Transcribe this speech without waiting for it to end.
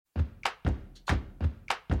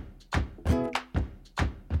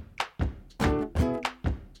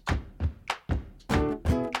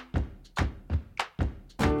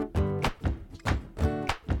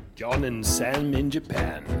John and Sam in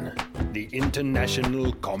Japan, the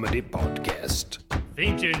international comedy podcast.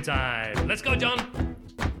 Theme tune time. Let's go, John.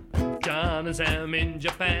 John and Sam in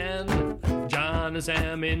Japan. John and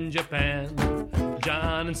Sam in Japan.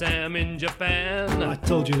 John and Sam in Japan. I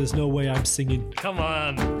told you there's no way I'm singing. Come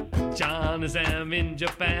on. John and Sam in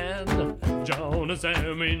Japan. John and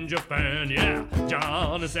Sam in Japan. Yeah.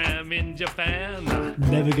 John and Sam in Japan.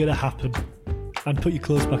 Never gonna happen. And put your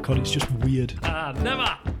clothes back on, it's just weird.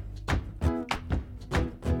 Never.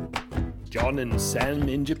 John and Sam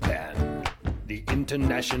in Japan, the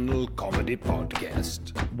international comedy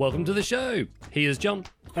podcast. Welcome to the show. He is John.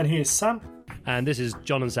 And here's Sam, And this is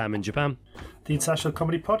John and Sam in Japan. the International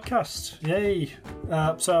Comedy Podcast. Yay.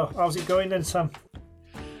 So, how's it going then, Sam?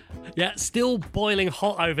 Yeah, still boiling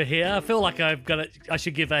hot over here. I feel like I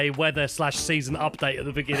should give a weather/season update at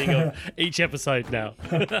the beginning of each episode now.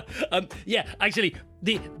 Yeah, actually,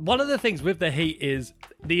 one of the things with the heat is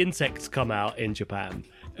the insects come out in Japan.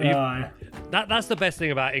 That's the best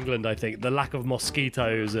thing about England, I think. The lack of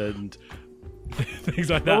mosquitoes and things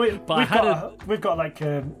like that. We've got like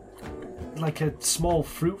a small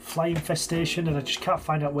fruit fly infestation, and I just can't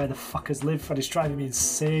find out where the fuckers live, and it's driving me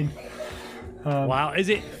insane. Wow, is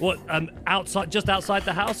it just outside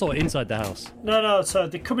the house or inside the house? No, so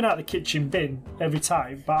they're coming out the kitchen bin every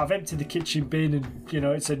time, but I've emptied the kitchen bin and,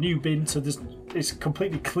 it's a new bin, so it's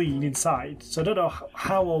completely clean inside. So I don't know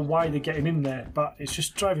how or why they're getting in there, but it's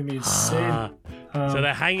just driving me insane. So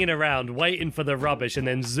they're hanging around, waiting for the rubbish and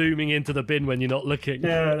then zooming into the bin when you're not looking.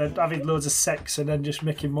 Yeah, they're having loads of sex and then just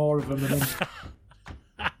making more of them. And then...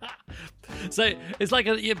 So it's like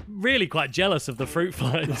you're really quite jealous of the fruit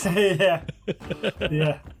flies. Yeah.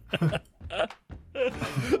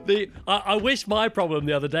 I wish my problem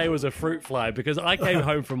the other day was a fruit fly, because I came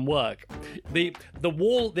home from work. The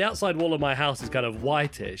outside wall of my house is kind of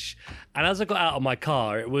whitish, and as I got out of my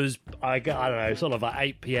car, it was I don't know, sort of like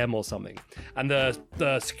 8 p.m. or something, and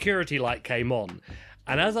the security light came on,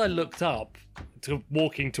 and as I looked up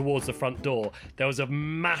walking towards the front door, there was a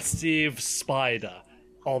massive spider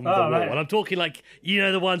on the wall. Right. And I'm talking like,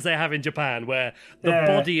 the ones they have in Japan where the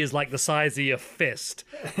body is like the size of your fist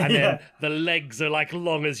and then the legs are like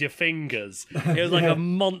long as your fingers. It was like a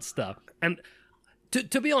monster. And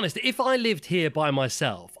to be honest, if I lived here by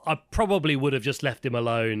myself, I probably would have just left him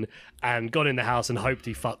alone and gone in the house and hoped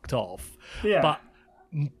he fucked off. Yeah.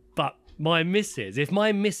 But my missus, if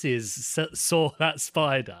my missus saw that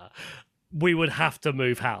spider, we would have to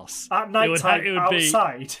move house. At night time,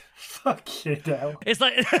 outside? Fuck you, hell. It's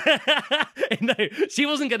like, no, she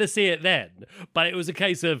wasn't going to see it then, but it was a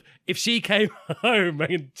case of if she came home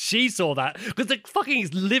and she saw that, because the fucking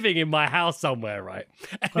is living in my house somewhere, right?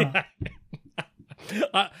 Anyway,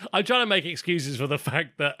 I'm trying to make excuses for the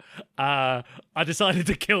fact that I decided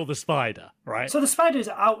to kill the spider, right? So the spider is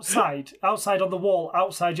outside on the wall,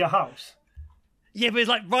 outside your house? Yeah, but it's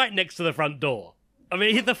like right next to the front door. I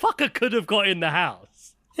mean, the fucker could have got in the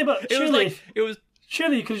house. Yeah, but surely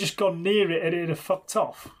you could have just gone near it and it'd have fucked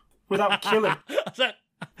off without killing. So,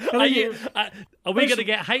 are we going to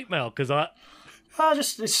get hate mail? Because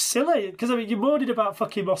it's silly. Because you're moaning about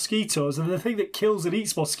fucking mosquitoes, and the thing that kills and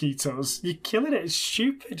eats mosquitoes, you're killing it. It's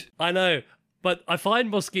stupid. I know, but I find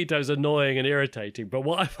mosquitoes annoying and irritating. But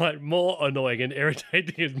what I find more annoying and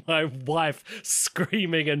irritating is my wife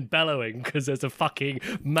screaming and bellowing because there's a fucking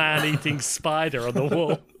man-eating spider on the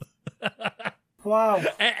wall. Wow.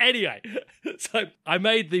 Anyway, so I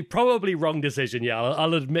made the probably wrong decision. Yeah,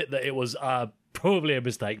 I'll admit that it was probably a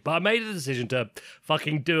mistake, but I made a decision to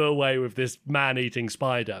fucking do away with this man-eating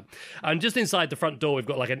spider. And just inside the front door, we've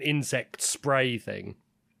got like an insect spray thing.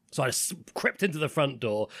 So I crept into the front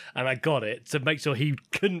door and I got it to make sure he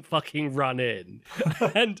couldn't fucking run in.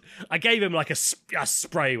 And I gave him like a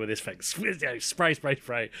spray with his thing.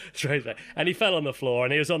 Spray. And he fell on the floor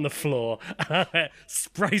and he was on the floor.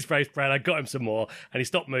 Spray. And I got him some more and he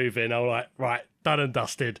stopped moving. I was like, right, done and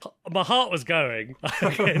dusted. My heart was going.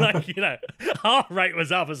 Heart rate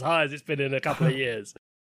was up as high as it's been in a couple of years.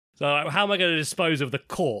 So how am I going to dispose of the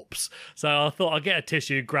corpse? So I thought I'd get a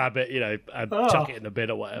tissue, grab it, and chuck it in the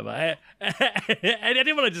bin or whatever. And I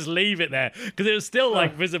didn't want to just leave it there because it was still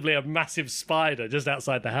like visibly a massive spider just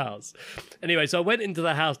outside the house. Anyway, so I went into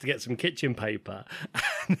the house to get some kitchen paper.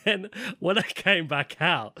 And then when I came back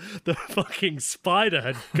out, the fucking spider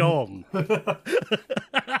had gone.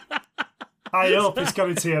 I hope it's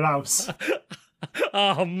coming to your house.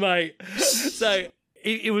 Oh, mate. So...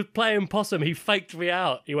 He was playing possum. He faked me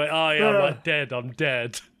out. He went, oh, yeah, I'm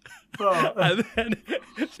dead. Oh. And then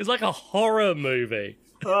it's like a horror movie.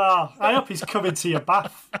 Oh, I hope he's coming to your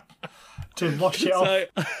bath. to wash it off.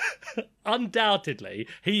 So, undoubtedly,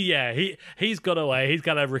 he's gone away. He's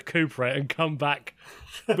going to recuperate and come back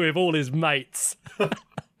with all his mates.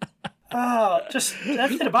 Just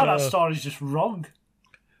everything about that story is just wrong.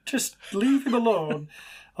 Just leave him alone.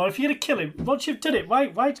 Or if you're going to kill him, once you've done it, why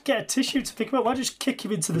get a tissue to pick him up? Why just kick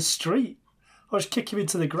him into the street? Or just kick him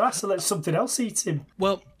into the grass and let something else eat him?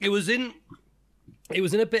 Well, it was in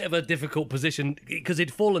a bit of a difficult position because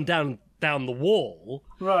he'd fallen down the wall.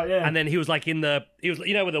 Right, yeah. And then he was like where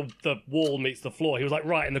the wall meets the floor. He was like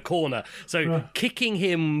right in the corner. So kicking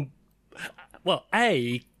him,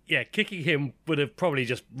 kicking him would have probably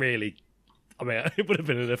just really, it would have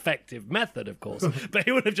been an effective method, of course, but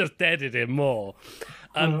it would have just deaded him more.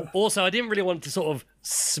 Also, I didn't really want to sort of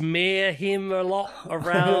smear him a lot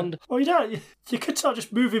around. Well, you could start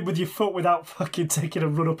just moving with your foot without fucking taking a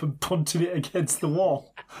run up and punting it against the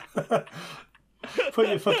wall. Put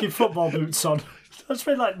your fucking football boots on. That's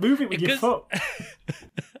been like moving with your foot.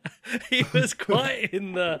 He was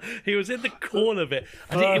in the corner bit.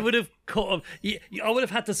 I think it would have I would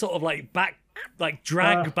have had to sort of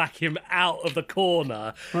drag back him out of the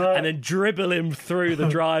corner and then dribble him through the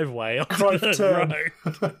driveway onto the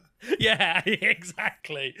road. Yeah,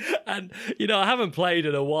 exactly. And I haven't played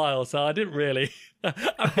in a while, so I didn't really.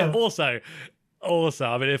 Also,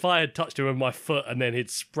 if I had touched him with my foot and then he'd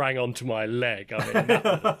sprang onto my leg, that would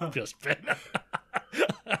have just been.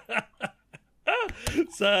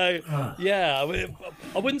 So, yeah,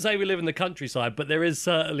 I wouldn't say we live in the countryside, but there is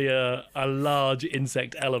certainly a large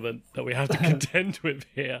insect element that we have to contend with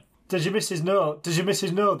here. Does your missus know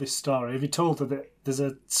this story? Have you told her that there's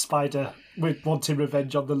a spider wanting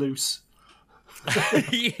revenge on the loose?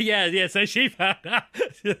 Yeah, so she found out.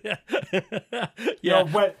 Your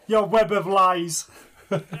web of lies.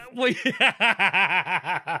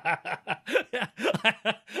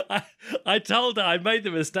 I told her I made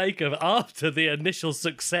the mistake of, after the initial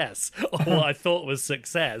success, or what I thought was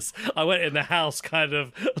success, I went in the house kind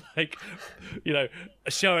of like,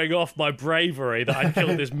 showing off my bravery that I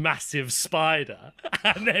killed this massive spider.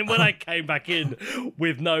 And then when I came back in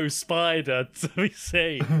with no spider to be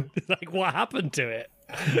seen, it's like, what happened to it?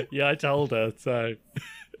 Yeah, I told her, so...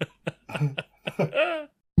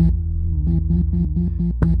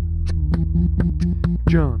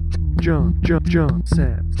 John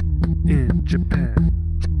Sabs in Japan.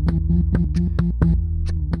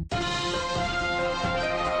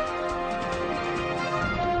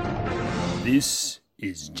 This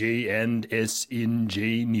is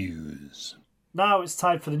J&SNJ News. Now it's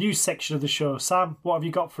time for the news section of the show. Sam, what have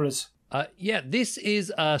you got for us? This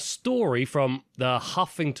is a story from the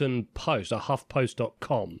Huffington Post, or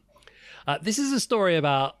huffpost.com. This is a story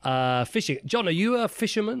about fishing. John, are you a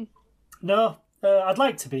fisherman? No, I'd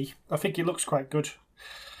like to be. I think it looks quite good.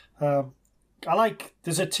 There's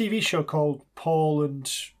a TV show called Paul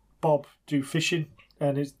and Bob Do Fishing,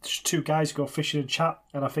 and it's two guys go fishing and chat,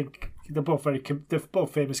 and I think they're both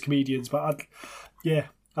famous comedians, but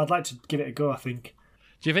I'd like to give it a go, I think.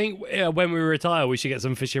 Do you think when we retire we should get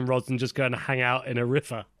some fishing rods and just go and hang out in a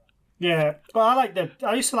river? Yeah, well,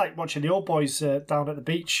 I used to like watching the old boys down at the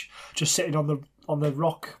beach, just sitting on the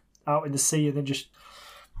rock out in the sea and then just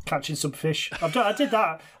catching some fish. I did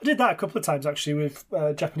that a couple of times actually with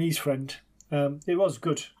a Japanese friend. It was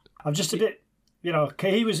good. I'm just a bit,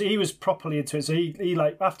 he was properly into it. So he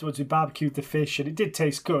like afterwards we barbecued the fish and it did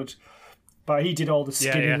taste good, but he did all the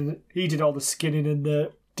skinning. Yeah. He did all the skinning and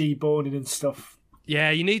the deboning and stuff. Yeah,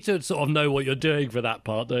 you need to sort of know what you're doing for that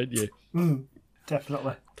part, don't you?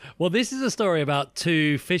 Definitely. Well, this is a story about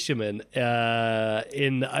two fishermen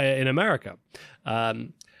in America.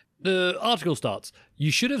 The article starts,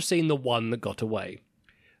 "You should have seen the one that got away.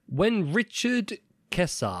 When Richard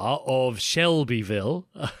Kessar of Shelbyville,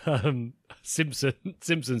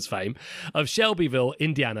 Simpsons fame, of Shelbyville,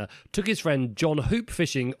 Indiana, took his friend John Hoop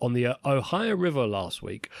fishing on the Ohio River last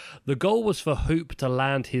week, the goal was for Hoop to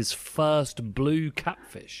land his first blue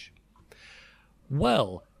catfish.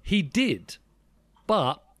 Well, he did,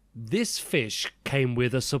 but this fish came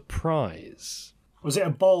with a surprise." Was it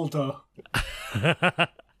a boulder?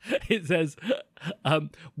 It says,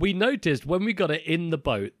 "We noticed when we got it in the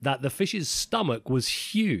boat that the fish's stomach was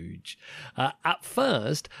huge. At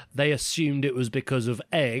first, they assumed it was because of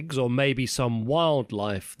eggs or maybe some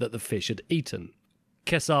wildlife that the fish had eaten."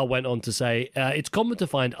 Kessar went on to say, "It's common to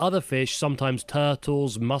find other fish, sometimes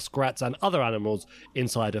turtles, muskrats, and other animals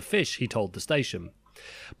inside a fish," he told the station.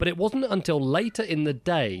 But it wasn't until later in the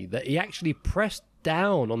day that he actually pressed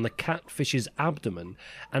down on the catfish's abdomen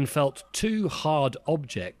and felt two hard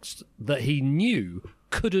objects that he knew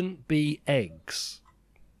couldn't be eggs.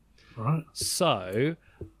 Right. So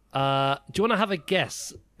Do you want to have a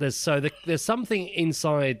guess? There's something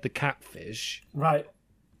inside the catfish. Right.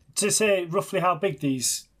 To say roughly how big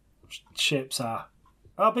these shapes are.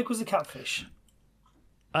 How big was the catfish?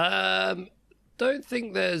 Don't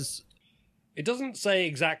think there's. It doesn't say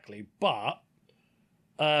exactly, but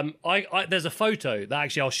there's a photo that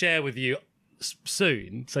actually I'll share with you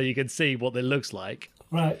soon, so you can see what it looks like.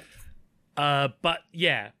 Right. But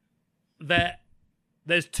yeah,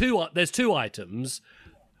 there's two items,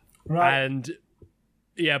 Right. and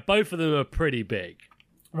yeah, both of them are pretty big.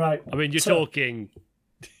 Right. I mean, you're talking,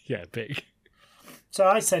 yeah, big. So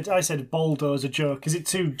I said Baldo as a joke. Is it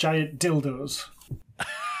two giant dildos?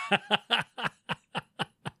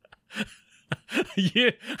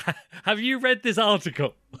 Have you read this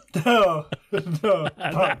article? No.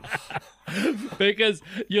 Because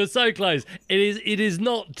you're so close. It is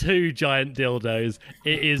not two giant dildos.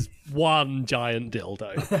 It is one giant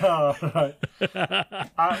dildo. Oh,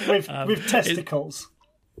 right. With testicles.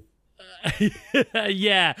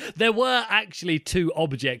 Yeah, there were actually two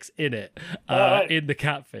objects in it, in the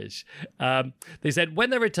catfish. They said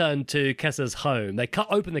when they returned to Kessa's home, they cut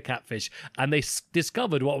open the catfish and they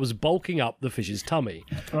discovered what was bulking up the fish's tummy.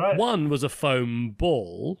 Right. One was a foam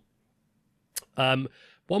ball. And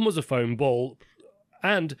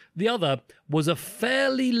the other was a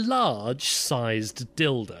fairly large-sized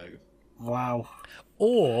dildo. Wow.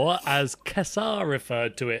 Or, as Kessa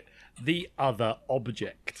referred to it, the other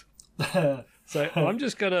object. So I'm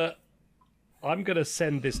gonna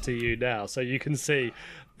send this to you now so you can see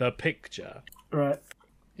the picture. Right.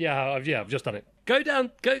 Yeah, I've just done it. Go down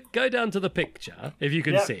to the picture if you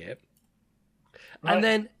can see it, Right. and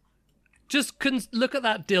then just look at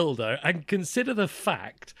that dildo and consider the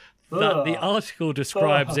fact that the article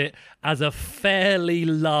describes it as a fairly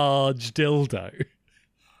large dildo.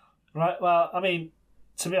 Right. Well, I mean,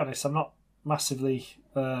 to be honest, I'm not massively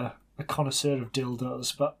a connoisseur of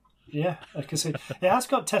dildos, but yeah, I can see it has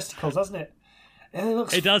got testicles, hasn't it?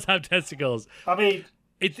 It does have testicles. I mean,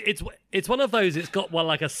 it's one of those. It's got one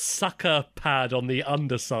like a sucker pad on the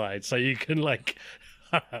underside, so you can like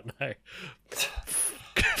I don't know,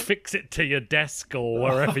 fix it to your desk or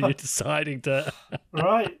wherever you're deciding to.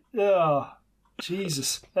 right. Oh,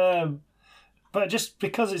 Jesus. But just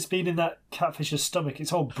because it's been in that catfish's stomach,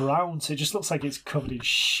 it's all brown, so it just looks like it's covered in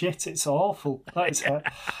shit. It's awful. That is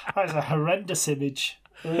a horrendous image.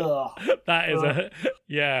 Ugh. That is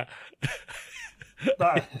yeah.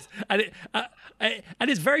 That, And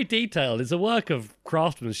it's very detailed. It's a work of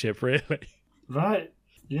craftsmanship, really. right.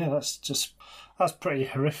 Yeah, that's pretty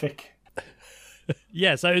horrific.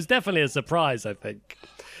 Yeah, so it was definitely a surprise, I think.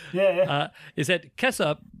 Yeah. It said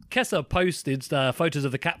Kessa posted photos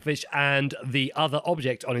of the catfish and the other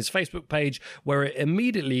object on his Facebook page, where it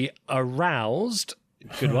immediately aroused,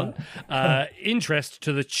 good one, interest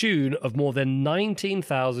to the tune of more than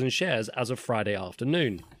 19,000 shares as of Friday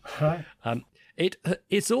afternoon. Right.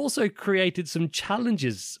 It's also created some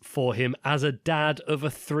challenges for him as a dad of a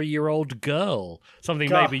 3-year-old girl. Something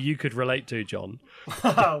God. maybe you could relate to, John.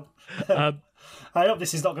 Wow. I hope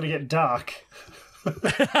this is not going to get dark.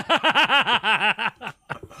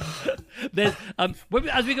 There's,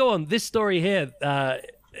 as we go on, this story here,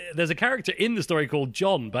 there's a character in the story called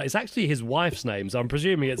John, but it's actually his wife's name, so I'm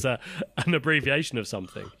presuming it's an abbreviation of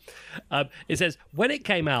something. It says, when it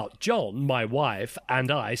came out, John, my wife,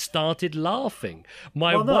 and I started laughing.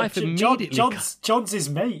 My wife immediately... John's his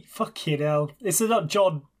mate. Fucking hell. It's not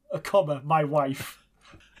John, a comma, my wife.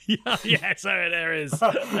 Yeah, so there is.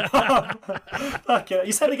 Okay.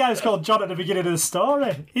 You said the guy was called John at the beginning of the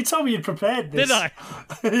story. You told me you'd prepared this. Did I?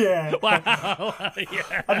 Yeah. Wow.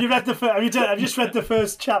 Yeah. Have you just read the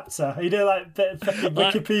first chapter? Are you doing like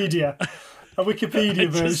Wikipedia? A Wikipedia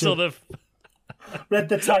version. Just sort of... Read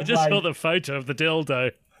the tagline. I just saw the photo of the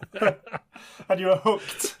dildo. And you were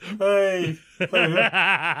hooked. Hey.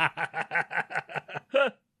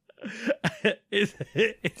 It's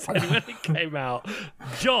when it came out,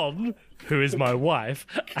 John, who is my wife,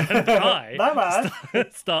 and I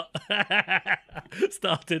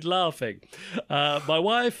started laughing. My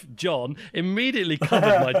wife, John, immediately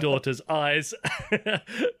covered my daughter's eyes,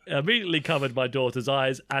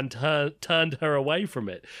 and turned her away from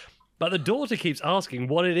it. But the daughter keeps asking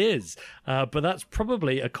what it is, but that's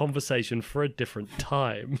probably a conversation for a different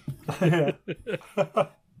time.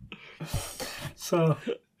 So...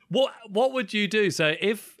 What would you do? So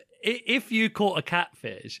if you caught a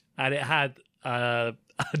catfish and it had kind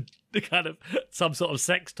of some sort of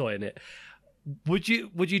sex toy in it, Would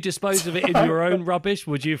you dispose of it in your own rubbish?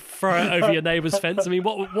 Would you throw it over your neighbour's fence? I mean,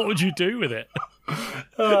 what would you do with it?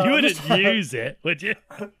 You wouldn't use it, would you?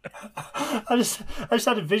 I just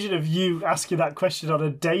had a vision of you asking that question on a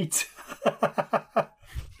date.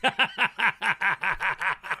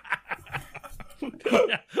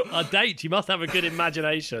 A date, you must have a good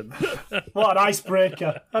imagination. What an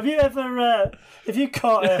icebreaker. Have you ever, if you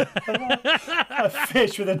caught a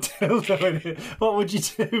fish with a dildo in it, what would you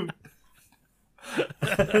do?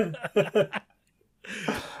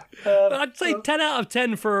 I'd say 10 out of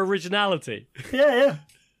 10 for originality. Yeah.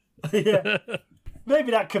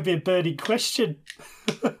 Maybe that could be a burning question.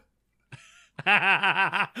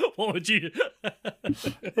 What would you...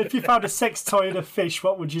 If you found a sex toy in a fish,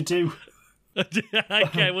 what would you do?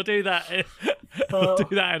 Okay, we'll do that. We'll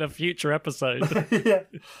do that in a future episode. Yeah.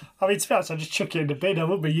 I mean, to be honest, I'd just chuck it in the bin. I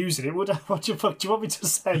wouldn't be using it, would I? What the fuck do you want me to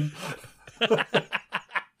say?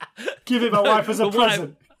 Give it my wife as a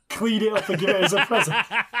present. Clean it up and give it as a present.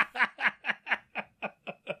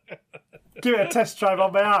 Give it a test drive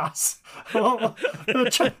on my ass. Chuck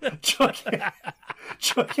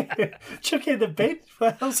it in the bin.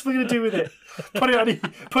 What else are we going to do with it? Put it on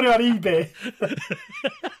eBay.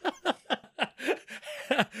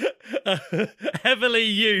 Heavily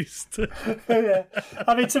used. Yeah.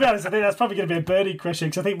 I mean, to be honest, I think that's probably going to be a burning question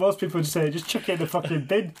because I think most people would say just chuck it in the fucking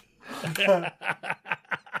bin.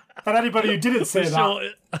 And anybody who didn't say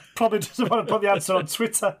that probably doesn't want to put the answer on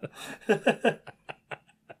Twitter.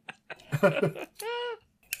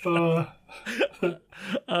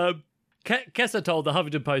 Kessa told the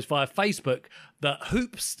Huffington Post via Facebook that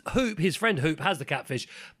Hoop, his friend Hoop, has the catfish,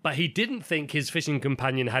 but he didn't think his fishing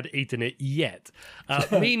companion had eaten it yet.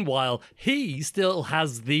 Meanwhile, he still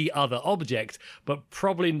has the other object, but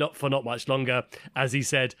probably not for not much longer, as he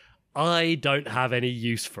said, "I don't have any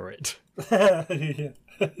use for it."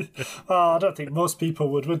 I don't think most people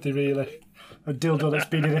would they really? A dildo that's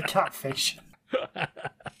been in a catfish.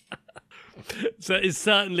 So it's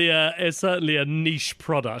certainly a niche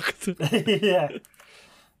product. Yeah.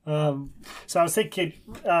 So I was thinking,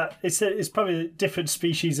 it's probably a different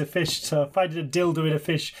species of fish. So finding a dildo in a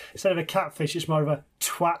fish instead of a catfish, it's more of a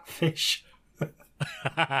twat fish.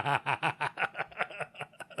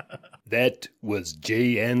 That was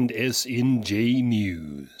J&S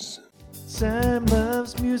News. Sam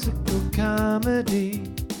loves musical comedy,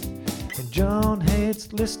 and John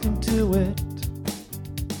hates listening to it.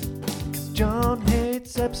 'Cause John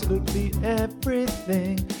hates absolutely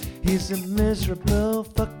everything. He's a miserable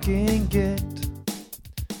fucking git.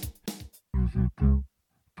 Musical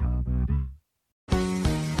comedy.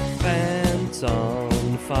 Pants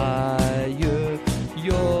on fire,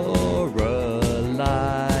 you're a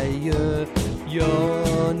liar,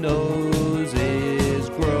 your nose is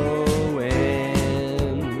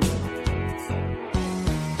growing.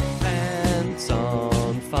 Pants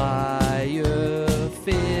on fire,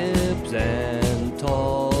 fibs and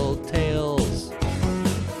tall tales.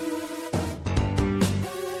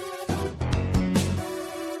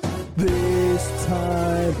 This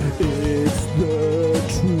time it's the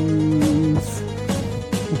truth.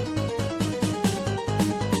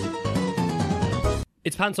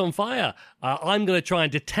 It's Pants on Fire. I'm going to try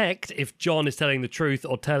and detect if John is telling the truth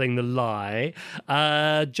or telling the lie.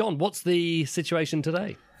 John, what's the situation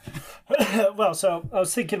today? Well, so I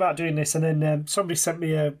was thinking about doing this, and then somebody sent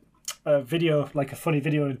me a video, like a funny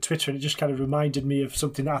video on Twitter, and it just kind of reminded me of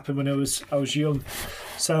something that happened when I was young.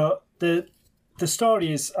 So the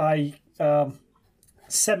story is I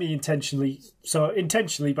semi-intentionally, so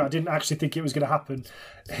intentionally, but I didn't actually think it was going to happen,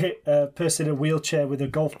 hit a person in a wheelchair with a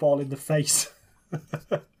golf ball in the face.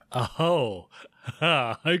 Oh,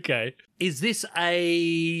 okay. Is this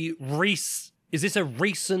a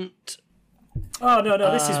recent? Oh no,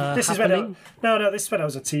 this is when this is when I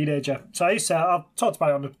was a teenager. So I've talked about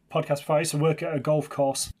it on the podcast before. I used to work at a golf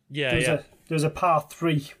course. There was a par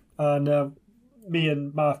 3, and me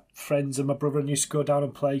and my friends and my brother used to go down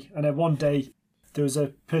and play. And then one day there was a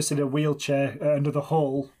person in a wheelchair at another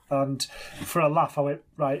hole, and for a laugh I went,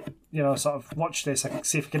 right, sort of watch this. I can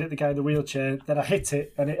see if I can hit the guy in the wheelchair. Then I hit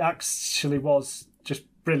it, and it actually was just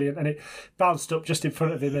brilliant, and it bounced up just in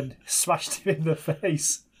front of him and smashed him in the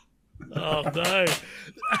face. Oh no.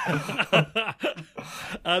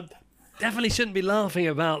 Definitely shouldn't be laughing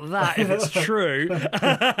about that if it's true.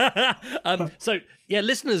 So, yeah,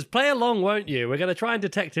 listeners, play along, won't you? We're going to try and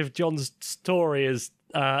detect if John's story is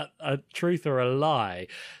a truth or a lie.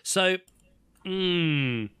 So,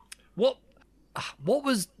 what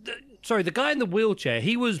was... Sorry, the guy in the wheelchair,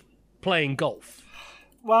 he was playing golf.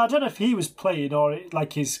 Well, I don't know if he was playing or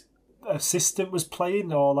like his assistant was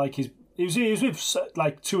playing or like his He was with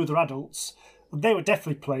like two other adults. They were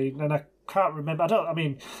definitely playing, and I can't remember. I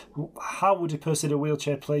mean, how would a person in a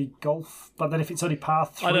wheelchair play golf? But then if it's only par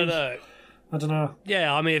 3, I don't know. I don't know.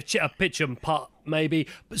 Yeah, I mean, if a pitch and putt, maybe.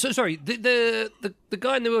 But so sorry, the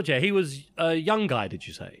guy in the wheelchair, he was a young guy, did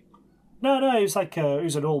you say? No, he was like he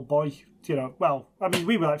was an old boy. You know, well, I mean,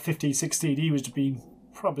 we were like 15, 16. He was being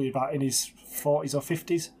probably about in his 40s or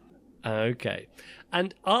 50s. Okay.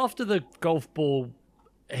 And after the golf ball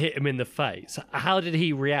hit him in the face, how did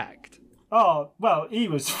he react? Oh, well, he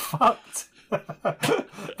was fucked.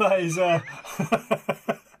 But his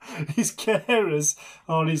carers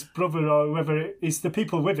or his brother or whoever it is, the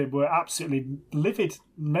people with him were absolutely livid,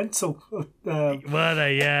 mental. Were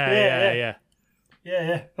they? Yeah.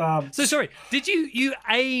 Yeah. So sorry, did you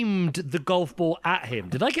aimed the golf ball at him?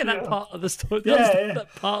 Did I get that part of the story? Yeah.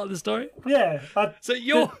 That part of the story? Yeah. So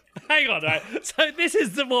hang on, right? So this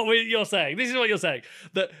is you're saying. This is what you're saying,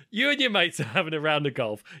 that you and your mates are having a round of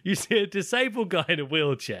golf. You see a disabled guy in a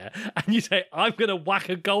wheelchair, and you say, "I'm going to whack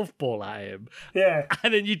a golf ball at him." Yeah.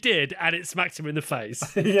 And then you did, and it smacked him in the face.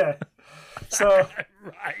 Yeah. So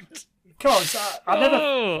Right. Because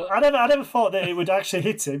I never thought that it would actually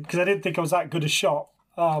hit him because I didn't think I was that good a shot.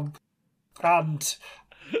 And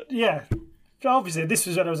yeah, obviously this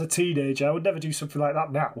was when I was a teenager. I would never do something like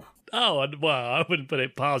that now. Oh, and well, I wouldn't put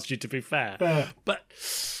it past you, to be fair. But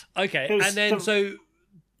okay, It was and then so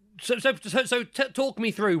talk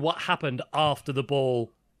me through what happened after the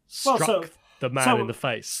ball struck the man in the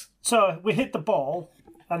face. So we hit the ball,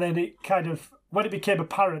 and then it kind of, when it became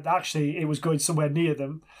apparent that actually it was going somewhere near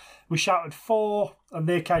them, we shouted 4, and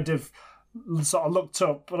they kind of sort of looked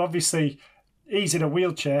up. But obviously, he's in a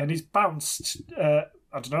wheelchair, and he's bounced, I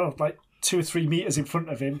don't know, like 2 or 3 metres in front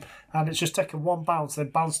of him, and it's just taken one bounce,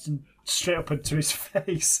 then bounced him straight up into his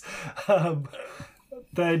face.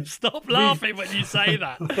 Then Stop laughing when you say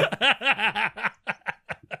that.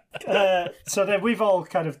 So then we've all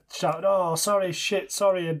kind of shouted, "Oh, sorry, shit,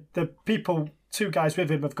 sorry," and the people, 2 guys with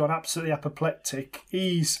him, have gone absolutely apoplectic.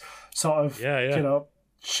 He's sort of, you know,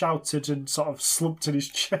 shouted and sort of slumped in his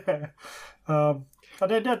chair. And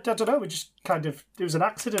then, I don't know, we just kind of, it was an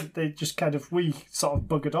accident. We sort of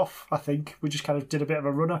buggered off, I think. We just kind of did a bit of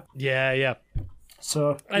a runner. Yeah.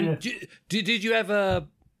 So, and did you ever,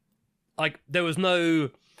 like, there was no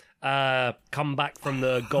comeback from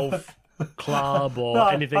the golf club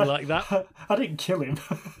or anything like that? I didn't kill him.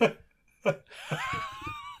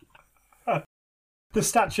 The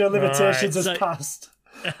statute of limitations has passed.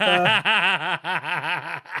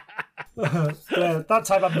 That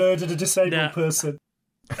time I murdered a disabled person.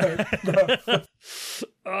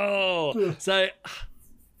 Oh, so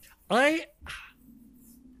I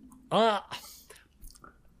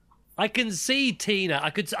can see I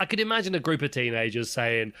could imagine a group of teenagers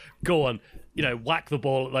saying, "Go on, you know, whack the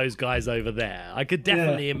ball at those guys over there." I could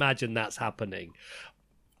definitely imagine that's happening,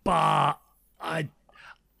 but I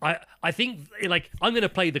think, like, I'm going to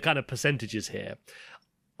play the kind of percentages here.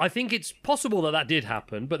 I think it's possible that did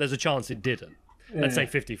happen, but there's a chance it didn't. Let's say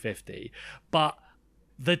 50-50. But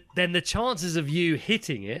then the chances of you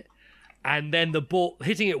hitting it, and then the ball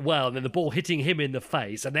hitting it well, and then the ball hitting him in the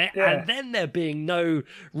face, and then there being no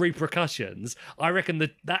repercussions, I reckon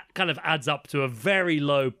that kind of adds up to a very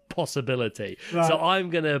low possibility. Right. So I'm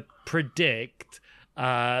going to predict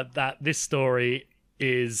that this story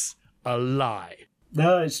is a lie.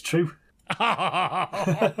 No, it's true.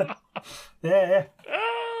 Yeah.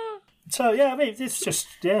 So yeah, I mean, it's just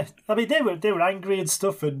I mean, they were angry and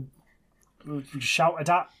stuff and shouted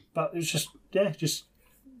at, but it was just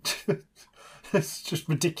it's just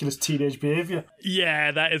ridiculous teenage behaviour.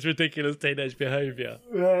 Yeah, that is ridiculous teenage behaviour.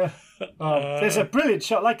 Yeah. There's a brilliant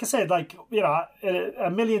shot. Like I said, like, you know, a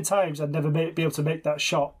million times I'd never be able to make that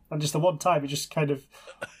shot, and just the one time it just kind of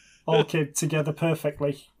all came together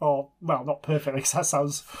perfectly. Or, well, not perfectly, because that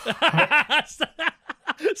sounds...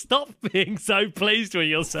 Stop being so pleased with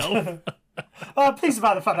yourself. I'm pleased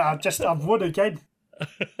about the fact that I've won again.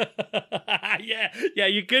 Yeah,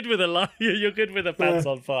 you're good with you're good with the pants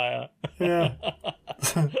on fire. Yeah.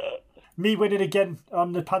 Me winning again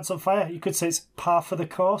on the pants on fire, you could say it's par for the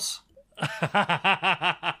course. Yeah.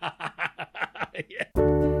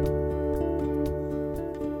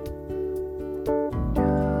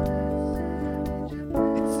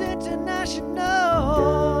 It's international,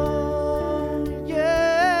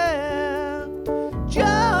 yeah.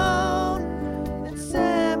 John and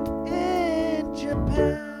Sam in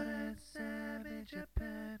Japan.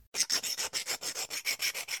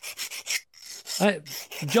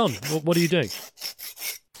 John, what are you doing?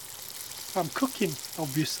 I'm cooking,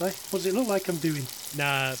 obviously. What does it look like I'm doing?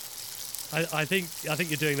 Nah, I think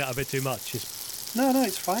you're doing that a bit too much. No,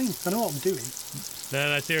 it's fine. I know what I'm doing.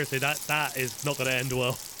 No, seriously, that is not going to end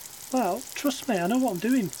well. Well, trust me, I know what I'm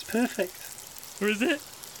doing. It's perfect. Or is it?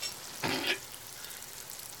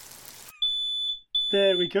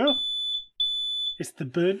 There we go. It's the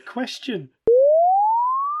burnt question.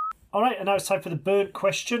 All right, and now it's time for the burnt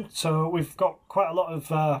question. So we've got quite a lot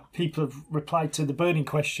of people have replied to the burning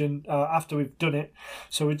question after we've done it.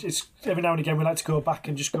 So it's every now and again we like to go back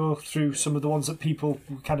and just go through some of the ones that people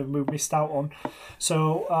kind of missed out on.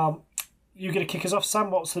 So you're going to kick us off, Sam.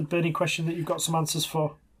 What's the burning question that you've got some answers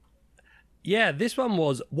for? Yeah, this one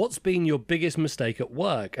was, what's been your biggest mistake at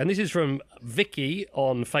work? And this is from Vicky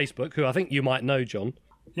on Facebook, who I think you might know, John.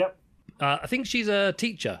 Yep. I think she's a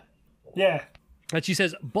teacher. Yeah. And she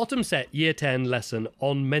says, bottom set year 10 lesson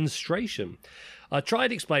on menstruation. I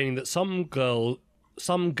tried explaining that some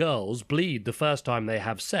girls bleed the first time they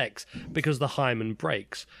have sex because the hymen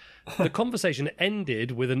breaks. The conversation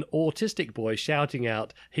ended with an autistic boy shouting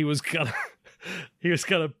out he was gonna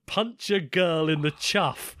punch a girl in the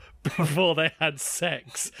chuff before they had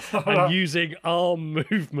sex and using arm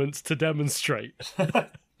movements to demonstrate.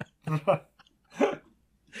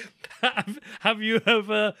 Have you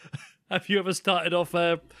ever started off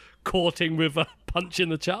courting with a punch in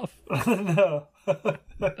the chuff? No.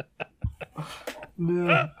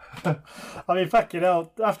 No. I mean, fucking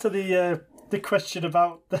hell, after the question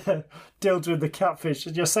about the dildo and the catfish,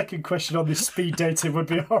 and your second question on this speed dating would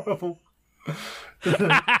be horrible.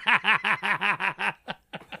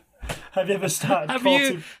 Have you ever started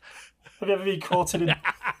courting? Have you ever been courting and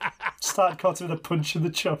started courting with a punch in the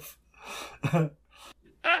chuff?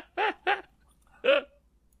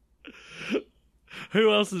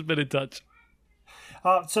 Who else has been in touch?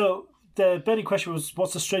 So the burning question was,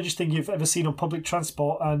 what's the strangest thing you've ever seen on public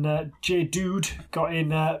transport? And J Dude got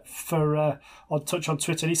in on touch on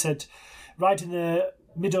Twitter. And he said, riding the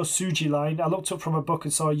Mido Suji line, I looked up from a book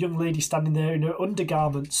and saw a young lady standing there in her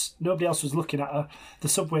undergarments. Nobody else was looking at her. The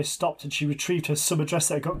subway stopped and she retrieved her summer dress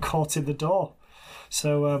that had got caught in the door.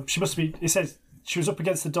 So she must be. It says she was up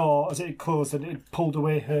against the door as it had closed and it pulled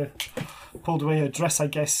away her dress, I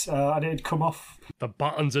guess, and it had come off. The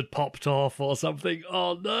buttons had popped off or something.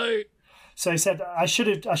 Oh no! So he said, I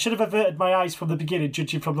should have averted my eyes from the beginning,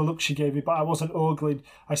 judging from the look she gave me, but I wasn't ogling.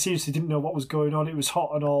 I seriously didn't know what was going on. It was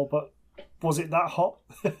hot and all, but was it that hot?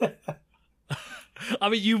 I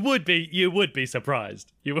mean, you would be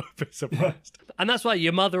surprised. You would be surprised. Yeah. And that's why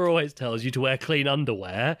your mother always tells you to wear clean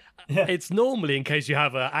underwear. Yeah. It's normally in case you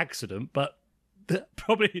have an accident, but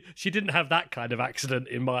probably she didn't have that kind of accident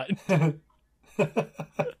in mind.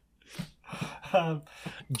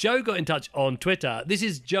 Joe got in touch on Twitter. This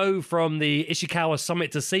is Joe from the Ishikawa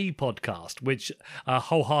Summit to Sea podcast, which I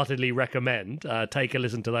wholeheartedly recommend. Take a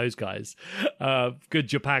listen to those guys. Good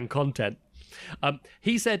Japan content.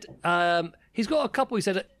 He said he's got a couple. He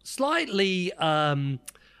said slightly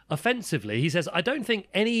offensively. He says, I don't think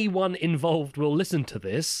anyone involved will listen to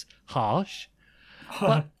this. Harsh,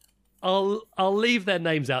 but I'll leave their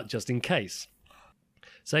names out just in case.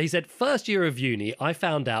 So he said, first year of uni, I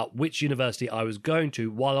found out which university I was going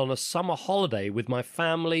to while on a summer holiday with my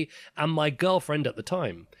family and my girlfriend at the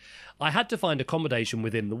time. I had to find accommodation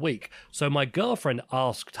within the week, so my girlfriend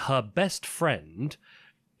asked her best friend,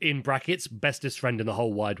 in brackets, bestest friend in the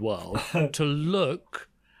whole wide world, to look,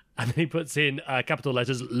 and then he puts in capital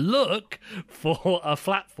letters, look for a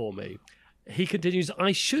flat for me. He continues,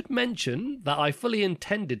 I should mention that I fully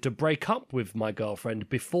intended to break up with my girlfriend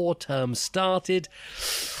before term started.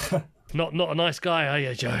 Not a nice guy, are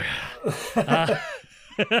you, Joe?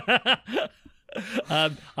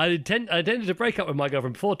 I intended to break up with my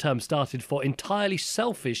girlfriend before term started for entirely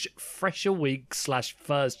selfish fresher week /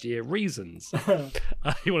 first year reasons.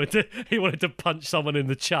 He wanted to punch someone in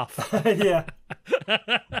the chuff. Yeah.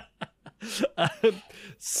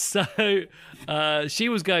 So she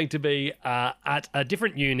was going to be at a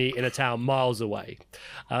different uni in a town miles away.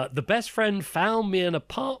 The best friend found me an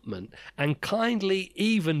apartment and kindly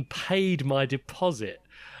even paid my deposit.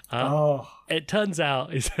 It turns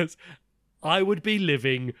out, it says, I would be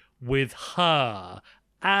living with her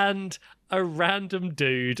and a random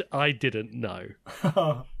dude I didn't know.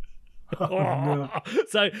 No.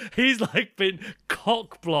 So he's like been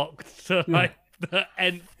cock blocked to like the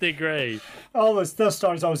nth degree. Always those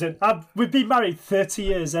stories I was in. We've been married 30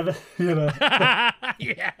 years, ever, you know.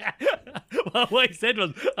 Yeah. Well, what he said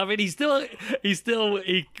was, I mean, he still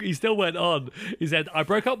went on. He said, I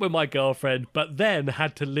broke up with my girlfriend, but then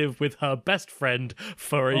had to live with her best friend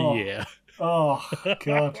for a year. Oh,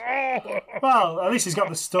 God. Well, at least he's got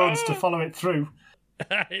the stones to follow it through.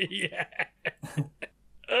 Yeah.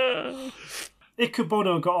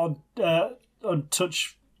 Ikubono got on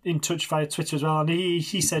touch in touch via Twitter as well, and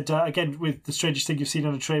he said again, with the strangest thing you've seen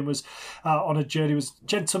on a train was on a journey was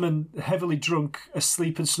gentleman heavily drunk,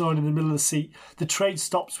 asleep and snoring in the middle of the seat. The train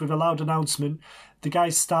stops with a loud announcement. The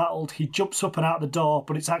guy's startled. He jumps up and out the door,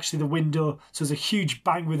 but it's actually the window. So there's a huge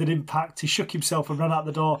bang with an impact. He shook himself and ran out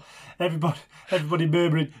the door. Everybody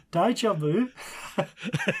murmuring, "Die, Jambu."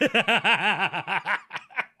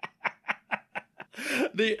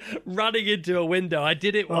 The running into a window. I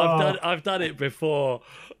did it. I've done it before.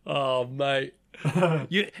 Oh mate,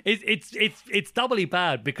 it's doubly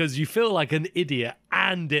bad because you feel like an idiot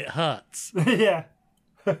and it hurts. Yeah.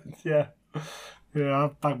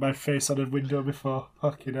 I've banged my face on a window before.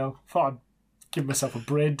 Fucking hell. Thought I'd give myself a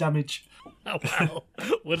brain damage. Oh, well,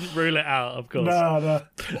 wouldn't rule it out, of course. No.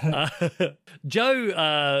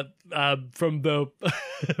 Joe, from the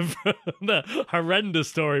horrendous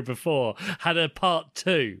story before, had a part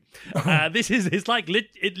 2. It's like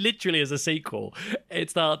it literally is a sequel. It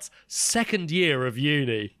starts second year of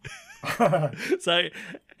uni. So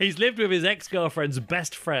he's lived with his ex-girlfriend's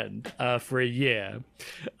best friend for a year.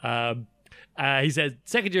 He says,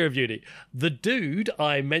 second year of uni. The dude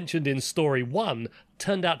I mentioned in story 1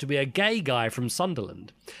 turned out to be a gay guy from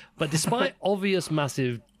Sunderland. But despite obvious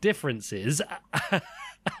massive differences, and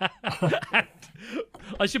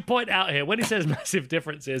I should point out here, when he says massive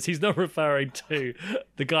differences, he's not referring to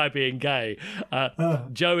the guy being gay.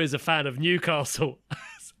 Joe is a fan of Newcastle,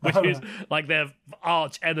 which is like their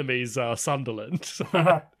arch enemies are Sunderland. So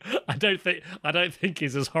I don't think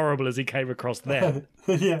he's as horrible as he came across then.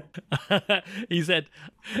 Yeah. He says,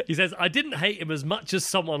 I didn't hate him as much as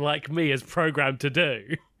someone like me is programmed to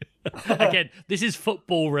do. Again, this is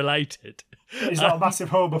football related. He's not a massive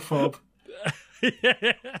homophobe.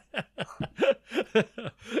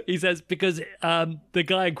 He says because the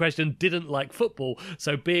guy in question didn't like football,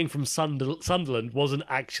 so being from Sunderland wasn't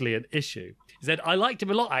actually an issue. He said, I liked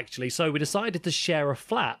him a lot actually, so we decided to share a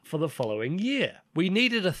flat for the following year. We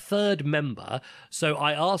needed a third member, so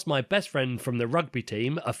I asked my best friend from the rugby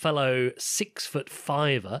team, a fellow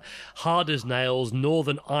 6'5", hard as nails,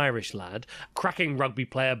 Northern Irish lad, cracking rugby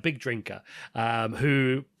player, big drinker,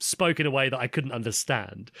 who spoke in a way that I couldn't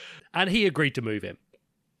understand, and he agreed to move in.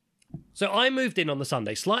 So I moved in on the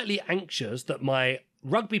Sunday, slightly anxious that my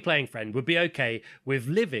rugby playing friend would be okay with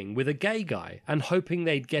living with a gay guy and hoping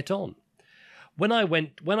they'd get on. When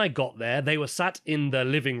I got there, they were sat in the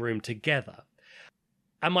living room together.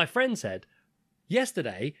 And my friend said,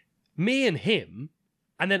 yesterday, me and him,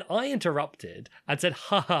 and then I interrupted and said,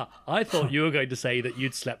 haha, I thought you were going to say that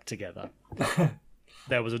you'd slept together.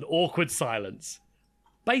 There was an awkward silence.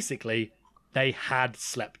 Basically, they had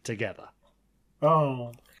slept together.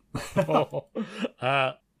 Oh.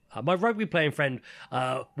 My rugby playing friend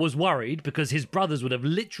was worried because his brothers would have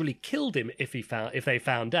literally killed him if they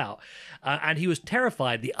found out, and he was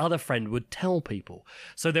terrified the other friend would tell people.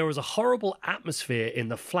 So there was a horrible atmosphere in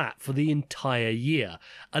the flat for the entire year,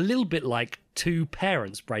 a little bit like two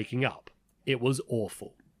parents breaking up. It was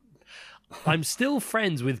awful. I'm still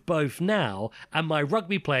friends with both now, and my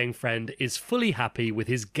rugby playing friend is fully happy with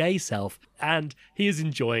his gay self, and he is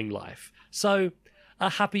enjoying life. So, a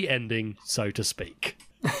happy ending, so to speak.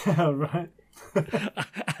 Right.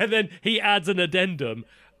 And then he adds an addendum.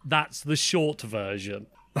 That's the short version.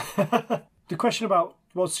 The question about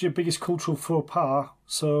what's your biggest cultural faux pas.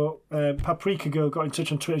 So Paprika Girl got in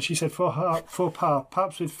touch on Twitter and she said faux pas,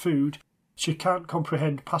 perhaps with food. She can't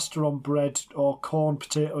comprehend pasta on bread or corn,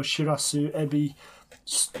 potato, shirasu, ebi,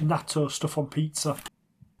 natto stuff on pizza.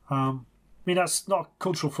 I mean, that's not a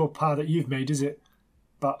cultural faux pas that you've made, is it?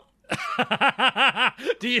 But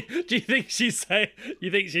do you think she's saying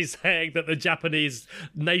that the Japanese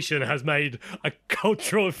nation has made a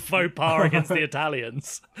cultural faux pas against the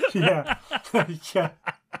Italians? Yeah. Yeah.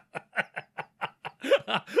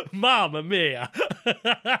 Mamma mia.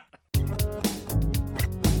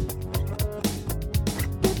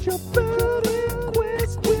 Get your burning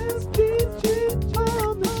questions, DJ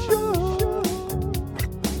on the show.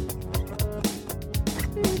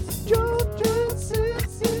 It's Georgia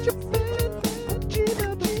Sense in Japan,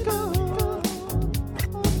 gmail.com,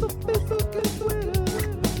 on the Facebook and Twitter.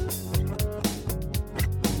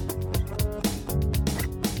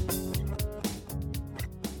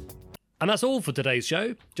 And that's all for today's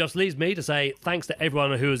show. Just leaves me to say thanks to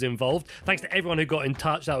everyone who was involved. Thanks to everyone who got in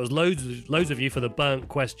touch. That was loads of you for the burnt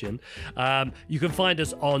question. You can find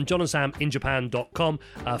us on johnandsaminjapan.com,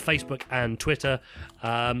 Facebook and Twitter.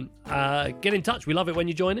 Get in touch. We love it when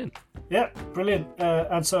you join in. Yeah, brilliant.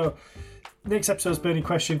 And so next episode's burning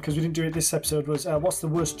question, because we didn't do it this episode, was what's the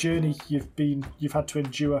worst journey you've had to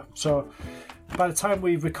endure? So by the time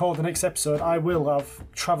we record the next episode, I will have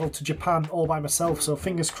travelled to Japan all by myself. So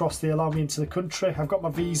fingers crossed they allow me into the country. I've got my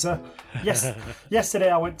visa. Yes, yesterday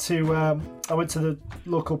I went to the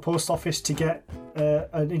local post office to get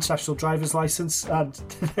an international driver's license, and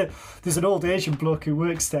there's an old Asian bloke who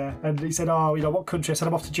works there, and he said, "Oh, what country?" I said,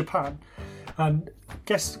 "I'm off to Japan." And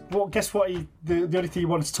guess what? The only thing he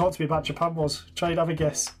wanted to talk to me about Japan was. Try and have a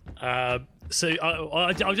guess. So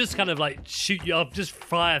I'll just kind of like shoot you. I'll just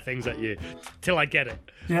fire things at you till I get it.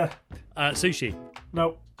 Yeah. Sushi.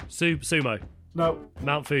 No. Sumo. No.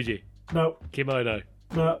 Mount Fuji. No. Kimono.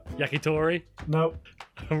 No. Yakitori. No.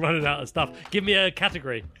 I'm running out of stuff. Give me a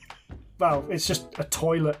category. Well, it's just a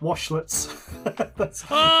toilet, washlets.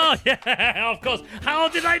 Oh, yeah, of course. How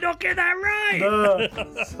did I not get that right?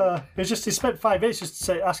 No. He spent 5 minutes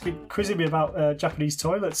just quizzing me about Japanese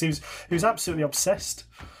toilets. He was absolutely obsessed.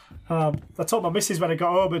 I told my missus when I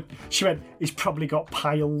got home, and she went, "He's probably got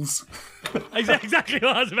piles." Exactly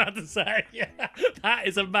what I was about to say. Yeah, that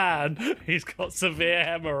is a man who's got severe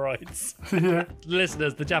hemorrhoids. Yeah.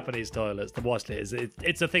 Listeners, the Japanese toilets, the washlet,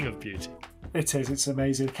 it's a thing of beauty. It is. It's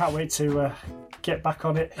amazing. Can't wait to get back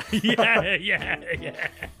on it. Yeah.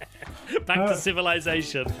 Back to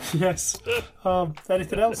civilization. Yes.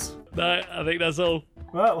 Anything else? No, I think that's all.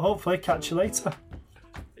 Well, hopefully catch you later.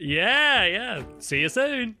 Yeah. See you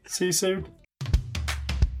soon. See you soon.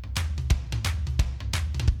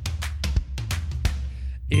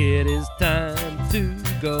 It is time to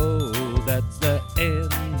go. That's the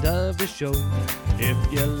end of the show.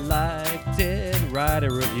 If you liked it, write a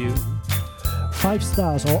review. 5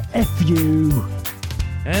 stars or F you.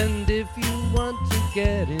 And if you want to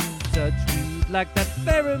get in touch, we'd like that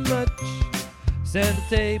very much. Send a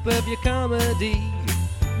tape of your comedy.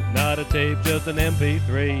 Not a tape, just an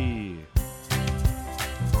MP3.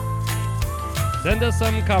 Send us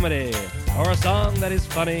some comedy or a song that is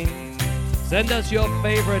funny. Send us your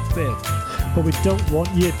favorite bit. But we don't want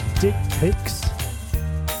your dick pics.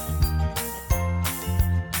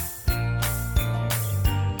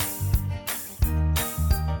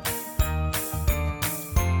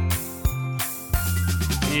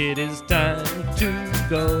 It is time to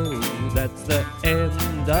go. That's the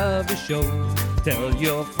end of the show. Tell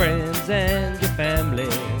your friends and your family.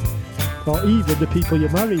 Or even the people you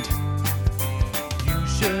married. You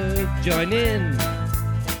should join in.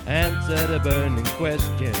 Answer the burning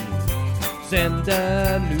question. Send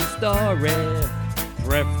a new story.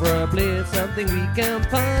 Preferably something we can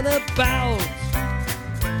pun about.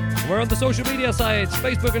 We're on the social media sites,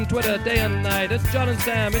 Facebook and Twitter, day and night, at John and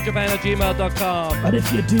Sam in Japan at gmail.com. And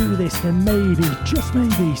if you do this, then maybe, just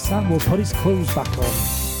maybe, Sam will put his clothes back on.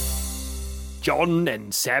 John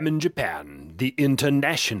and Sam in Japan, the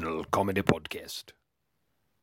international comedy podcast.